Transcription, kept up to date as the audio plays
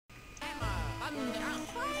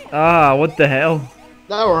Ah, what the hell?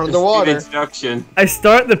 Now we're Just underwater. instruction. I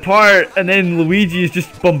start the part and then Luigi is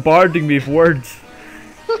just bombarding me with words.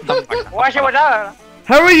 Watch it with that.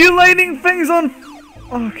 How are you lighting things on?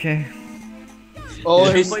 Okay. Oh,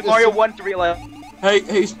 Yeah, it's, Play Mario 1 to realize. Hey,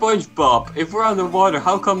 SpongeBob, if we're underwater,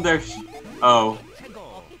 how come there's... Oh.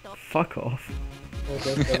 Fuck off.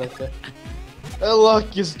 Okay. Oh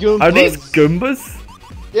look, it's Goombas. Are these Goombas?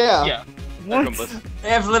 Yeah. Yeah. What? Goombas. They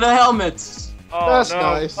have little helmets. Oh, That's no.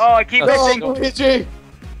 nice. Oh, I keep Oh, missing. Luigi!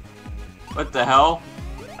 What the hell?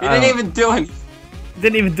 They didn't even do anything.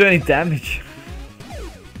 Didn't even do any damage.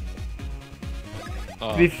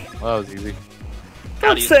 Oh, We've- that was easy.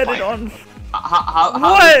 Don't use set fire. it on. How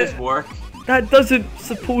What? does this work? That doesn't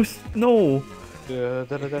supposed. No. Yeah.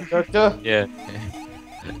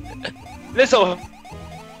 Listen.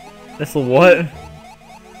 This'll what?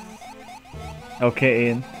 Okay,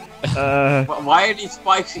 Ian. Why are these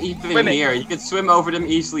spikes even Swimming. here? You could swim over them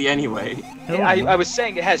easily anyway. I was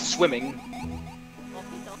saying it has swimming.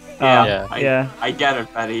 Yeah. Yeah. I get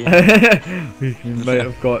it, Betty. We might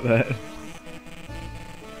have got that.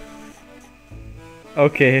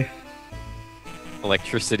 Okay.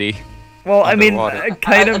 Electricity. Well, I mean, Underwater.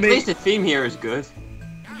 kind of At least the theme here is good.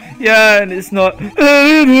 Yeah, and it's not.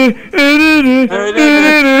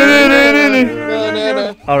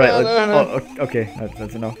 Alright, okay,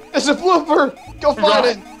 that's enough. It's a blooper! Go find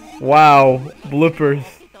it! Wow, bloopers.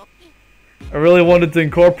 I really wanted to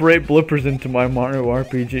incorporate bloopers into my Mario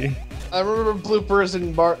RPG. I remember bloopers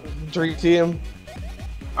in Dream Team.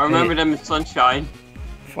 I remember them in Sunshine.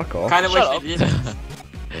 Fuck off. Kinda wish Shut I up. didn't.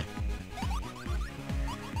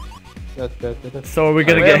 So are we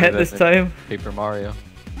gonna I get remember hit this that. time? Paper Mario.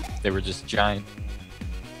 They were just giant.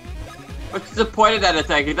 What's the point of that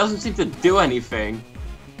attack? It doesn't seem to do anything.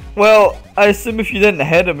 Well, I assume if you didn't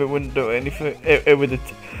hit him, it wouldn't do anything. It would.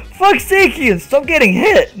 Fuck's sake, Ian! Stop getting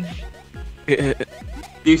hit!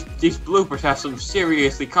 These bloopers have some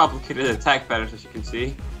seriously complicated attack patterns, as you can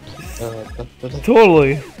see.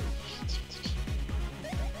 Totally.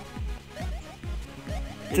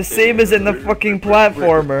 It's the same as in the fucking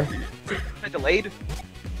platformer. I delayed.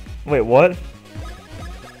 Wait, what?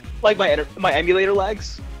 Like my emulator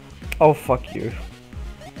lags. Oh, fuck you.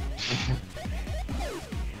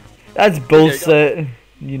 That's bullshit.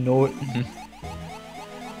 You know it.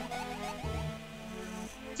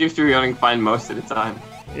 Seems to be running fine most of the time.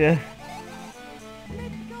 Yeah.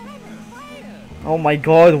 Oh my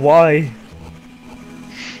god, why?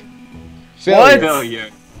 Failure. Failure.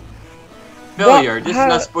 Failure. What? This is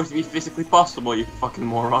not supposed to be physically possible, you fucking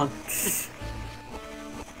moron.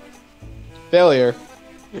 Failure.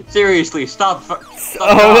 Seriously, stop. Stop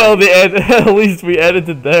Oh well, dying. at least we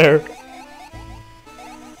edited there.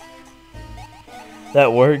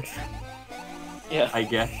 That works. Yeah. I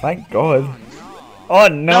guess. Thank God. Oh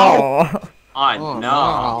no! Oh,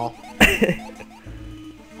 no.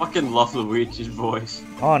 Fucking love Luigi's voice.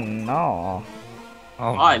 Oh no!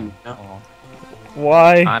 Oh, Oh no.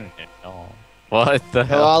 Why? I know. What the Come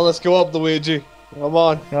hell? on, let's go up, Luigi. Come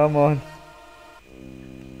on. Come on.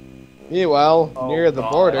 Meanwhile, Oh, near the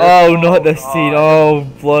God. border. Oh, not this God. scene. Oh,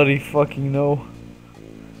 bloody fucking no.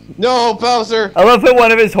 No, Bowser! I love how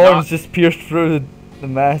one of his horns just pierced through the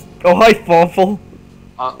mask. Oh, hi, Fawful.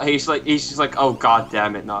 He's just like, oh god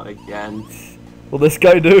damn it, not again. Will this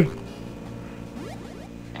guy do?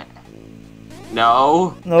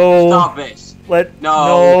 No. No. Stop it. Let. No.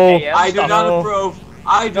 No. Yeah, I do stop. not No. approve.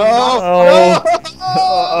 I do No. not.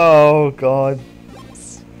 Oh. Oh God.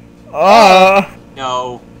 Ah.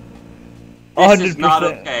 No. This is not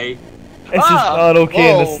 100%. okay. It's just Ah! not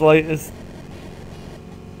okay in the Whoa. slightest.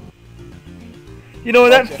 You know,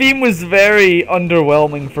 that Okay. theme was very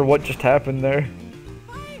underwhelming for what just happened there.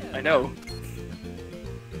 I know.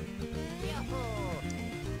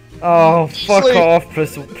 Oh, fuck Sleep. off,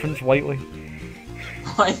 Prince Whiteley.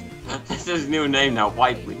 What? That's his new name now,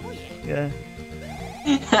 Whiteley. Yeah.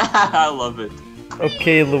 I love it.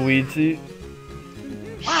 Okay, Luigi.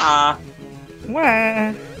 Ah.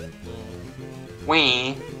 Wah.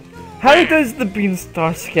 Wee. How does the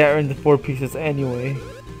beanstar scatter into 4 pieces anyway?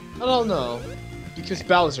 I don't know. Because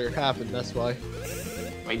Bowser happened, that's why.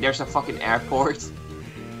 Wait, there's a fucking airport.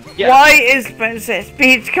 Yeah. Why is Princess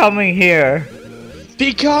Peach coming here?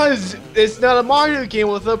 Because it's not a Mario game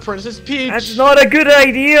with a Princess Peach! That's not a good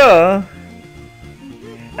idea.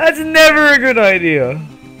 That's never a good idea.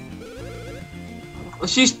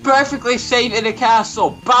 She's perfectly safe in a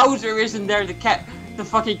castle. Bowser isn't there to the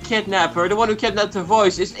fucking kidnap her. The one who kidnapped her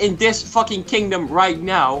voice is in this fucking kingdom right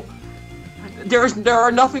now. There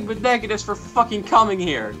are nothing but negatives for fucking coming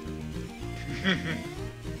here.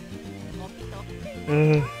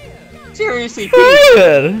 Seriously, Pete,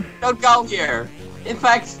 Fred! don't go here. In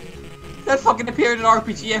fact, that fucking appeared in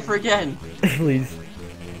RPG ever again. Please.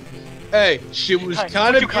 Hey, she was Kind.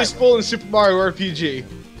 kind Would of you useful in Super Mario RPG.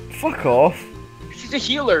 Fuck off. She's a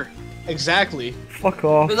healer. Exactly. Fuck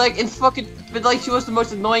off. But like she was the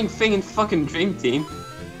most annoying thing in fucking Dream Team.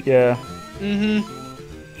 Yeah.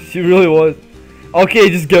 Mm-hmm. She really was. Okay,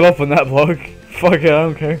 just give up on that block. Fuck it, I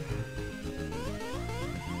don't care.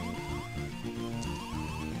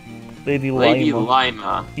 Lady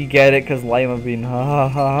Lima. You get it, cause Lima being ha ha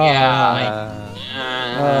ha ha.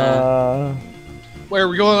 Yeah. Where are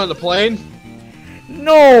we going on the plane?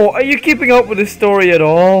 No, are you keeping up with the story at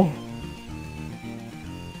all?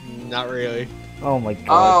 Not really. Oh my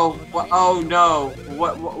god. Oh no!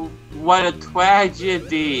 What a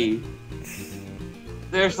tragedy!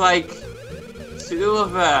 There's like 2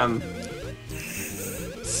 of them.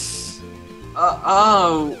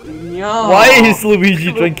 Oh no! Why is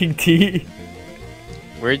Luigi drinking tea?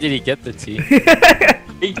 Where did he get the tea?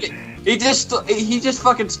 He just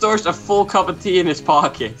fucking stores a full cup of tea in his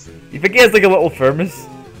pocket. You think he has like a little thermos?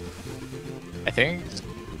 I think.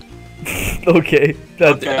 Okay,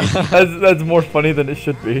 Okay. that's more funny than it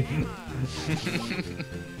should be.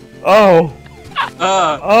 Oh,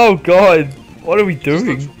 oh god, what are we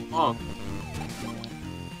doing?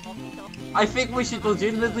 I think we should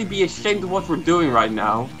legitimately be ashamed of what we're doing right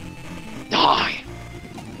now. Die.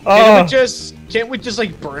 Oh, Can't we just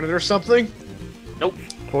like burn it or something? Nope.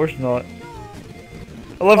 of course not.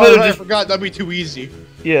 I love how Oh, they're I just forgot. That'd be too easy.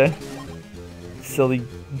 yeah. Silly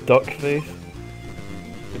duck face.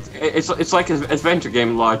 It's like adventure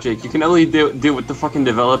game logic. You can only do what the fucking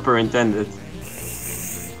developer intended.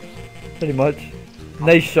 Pretty much.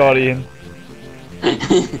 Nice shot, Ian.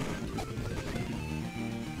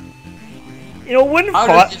 You know,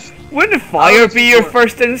 wouldn't fire be your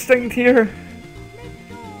first instinct here?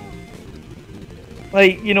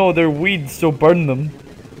 Like, you know, they're weeds, so burn them.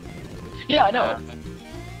 Yeah, I know.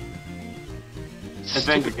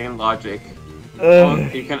 Adventure game logic.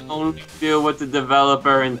 Ugh. You can only do what the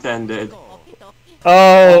developer intended.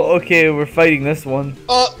 Oh, okay, we're fighting this one.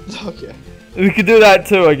 Oh, okay. We could do that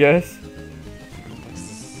too, I guess.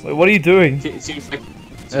 Wait, what are you doing? It seems like.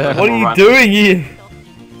 What are you doing, Ian?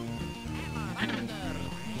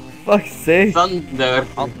 Fuck's sake. Thunder.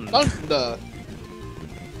 Thunder.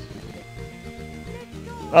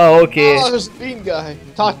 Oh, okay. Oh, there's a bean guy.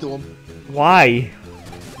 Talk to him. Why?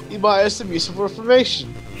 He might have some useful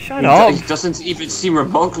information. Shut up. It doesn't even seem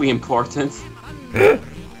remotely important.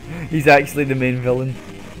 He's actually the main villain.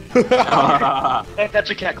 That's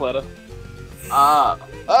a Cackletta.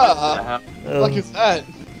 What is that?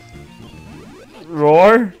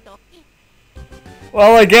 Roar?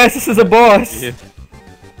 Well, I guess this is a boss. Yeah.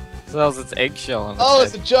 So its eggshell on Oh,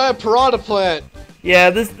 its it's a giant piranha plant. Yeah,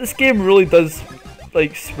 this game really does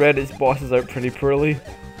like spread its bosses out pretty poorly.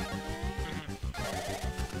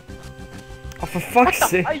 Oh, for fuck's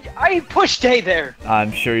sake! I pushed A there.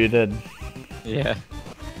 I'm sure you did. Yeah.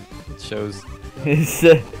 It shows. It's,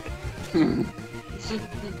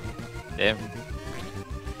 Damn.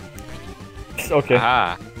 okay.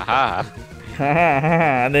 Aha. Aha.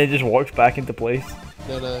 And then it just walks back into place.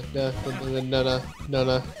 No.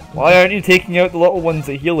 Why aren't you taking out the little ones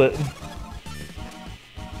that heal it?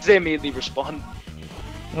 They immediately respawn.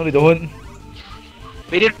 No, they don't.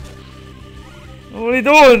 They did. What are you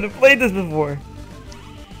doing? I've played this before.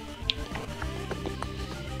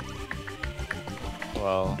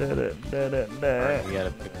 Well. Da, da, da, da, da. Alright, we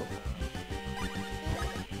gotta pick up.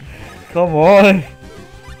 Come on.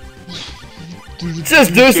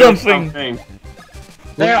 Just do something.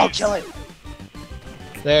 There, I'll kill it.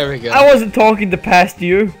 There we go. I wasn't talking to past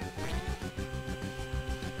you.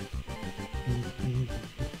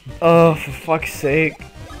 Oh, for fuck's sake.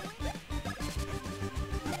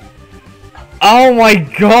 Oh my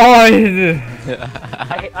god!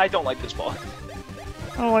 I don't like this boss.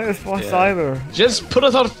 I don't like this boss Yeah. either. Just put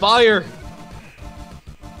it on fire.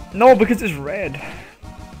 No, because it's red.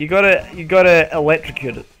 You gotta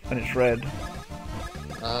electrocute it when it's red.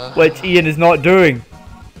 Which Ian is not doing.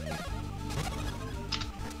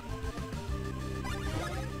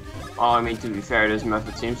 Oh, I mean, to be fair, this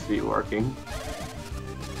method seems to be working.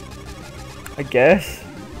 I guess.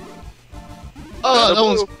 Oh, that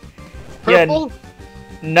one's Yeah, purple.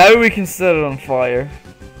 now we can set it on fire.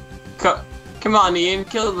 Come on, Ian,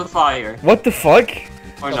 kill the fire. What the fuck?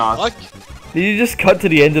 Or The not. fuck? Did you just cut to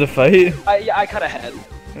the end of the fight? I kinda had.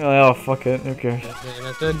 Oh, fuck it. Okay.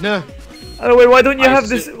 No. Oh wait, why don't you have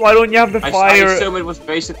this? Why don't you have the I fire? assume it was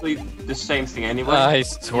basically the same thing anyway.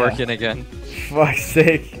 He's twerking again. Fuck's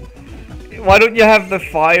sake. Why don't you have the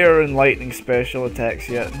fire and lightning special attacks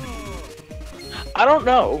yet? I don't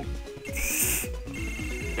know.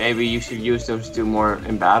 Maybe you should use those two more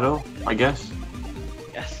in battle, I guess.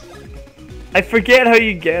 Yes. I forget how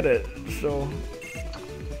you get it, so...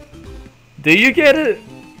 Do you get it?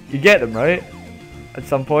 You get them, right? At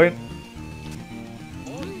some point?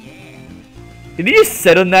 Did he just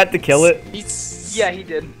sit on that to kill it? Yeah, he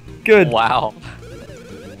did. Good. Wow.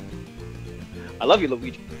 I love you,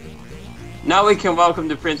 Luigi. Now we can welcome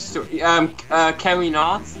the prince to. Can we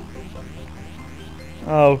not?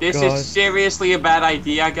 Oh This god. is seriously a bad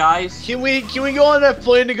idea, guys. Can we go on that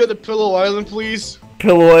plane to go to Pillow Island, please?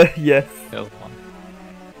 Pillow, yes. Killed one.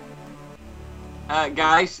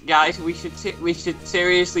 Guys, we should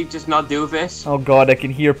seriously just not do this. Oh god, I can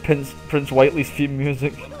hear Prince Whiteley's theme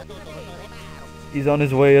music. He's on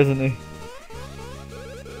his way, isn't he?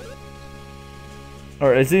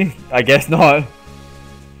 Or is he? I guess not.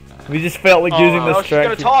 We just felt like using this No, she's gonna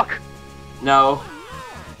strategy. talk. No.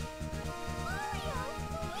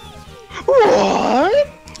 What?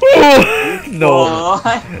 No.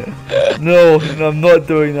 What? No, I'm not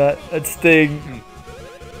doing that. That's staying.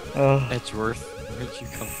 Edgeworth. Where'd you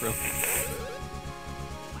come from?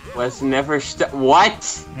 Was never what?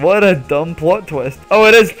 What a dumb plot twist. Oh,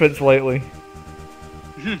 it is Prince Whiteley.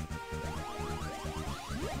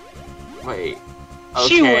 Wait.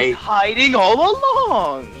 She Okay. was hiding all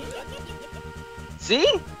along. See?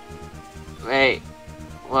 Wait.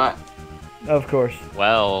 What? Of course.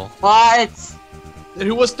 Well. What? And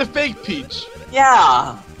who was the fake Peach?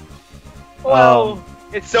 Yeah. Well,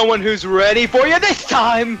 it's someone who's ready for you this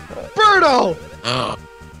time. Birdo!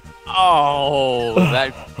 Oh,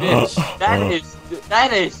 that bitch.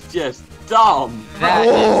 That is just dumb. That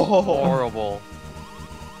is Oh. horrible.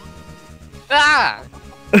 Ah!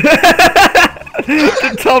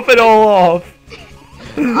 To top it all off.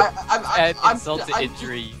 Add I'm, insult to I'm,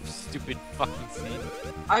 injury, you stupid fucking scene.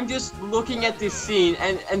 I'm just looking at this scene,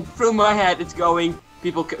 and through my head it's going.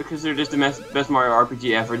 People consider this the best Mario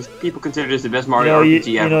RPG ever. People consider this the best Mario RPG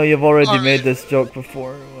you ever. know, you've already Alright. made this joke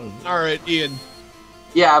before. Alright, Ian.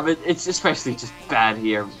 Yeah, but it's especially just bad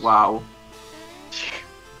here. Wow.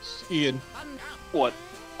 Ian. What?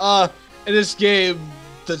 In this game,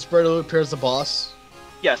 does Birdo appear as the boss?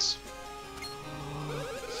 Yes.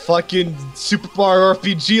 Fucking Super Mario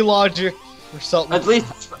RPG logic or something. At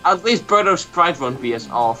least Birdo's sprite won't be as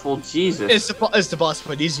awful. Jesus. It's the boss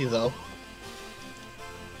fight easy though.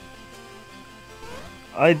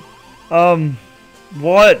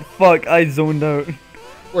 What? Fuck, I zoned out.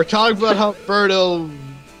 We're talking about how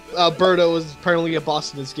Birdo is apparently a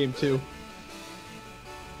boss in this game too.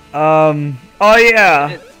 Oh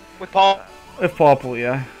yeah. With Paul. If possible,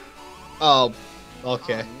 yeah. Oh,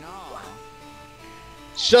 okay.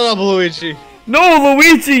 Shut up, Luigi. No,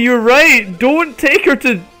 Luigi, you're right. Don't take her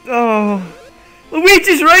to. Oh,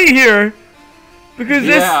 Luigi's right here. Because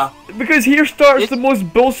Yeah. because here starts the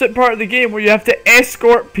most bullshit part of the game, where you have to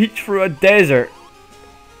escort Peach through a desert.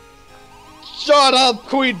 Shut up,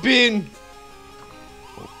 Queen Bean.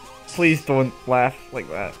 Please don't laugh like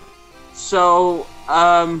that. So,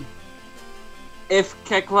 if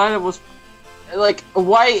Bowletta was like,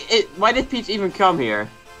 why did Peach even come here?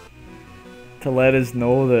 To let us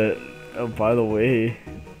know that. Oh, by the way,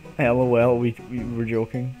 LOL, we were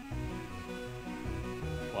joking.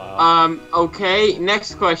 Wow. Okay.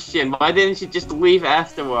 Next question. Why didn't she just leave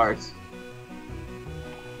afterwards?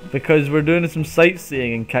 Because we're doing some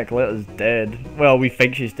sightseeing and Bowletta's dead. Well, we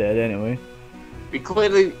think she's dead anyway. We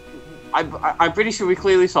clearly, I'm pretty sure we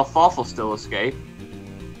clearly saw Fawful still escape.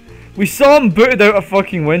 We saw him booted out a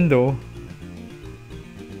fucking window.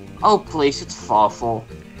 Oh please, it's Fawful.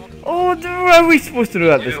 Oh, dude, what are we supposed to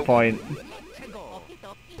do at this point?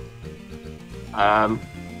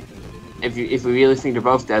 If we really think they're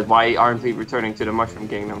both dead, why aren't we returning to the Mushroom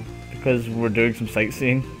Kingdom? Because we're doing some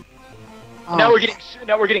sightseeing. Oh. Now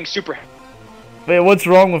we're getting super. Wait, what's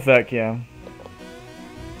wrong with that, Cam?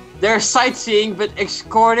 They're sightseeing, but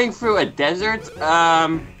escorting through a desert.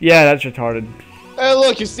 Yeah, that's retarded. Hey,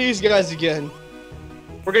 look, it's these guys again.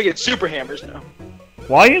 We're gonna get super hammers now.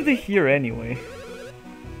 Why are they here anyway?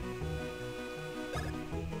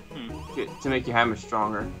 To make your hammer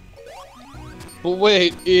stronger. But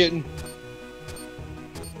wait, Ian.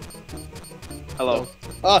 Hello.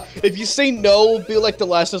 If you say no, be like the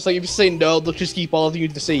last one. Like if you say no, they'll just keep all of you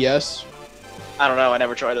to say yes. I don't know. I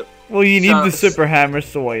never tried it. Well, you need So- the super hammer,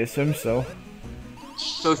 so I assume so.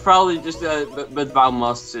 So it's probably just a but thou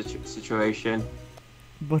must situation.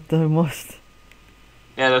 But I must.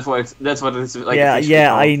 Yeah, that's what it's like. yeah, officially yeah,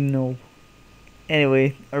 called. I know.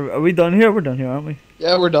 Anyway, are we done here? We're done here, aren't we?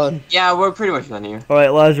 Yeah, we're done. Yeah, we're pretty much done here.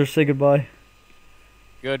 Alright, Lazarus, say goodbye.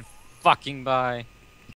 Good fucking bye.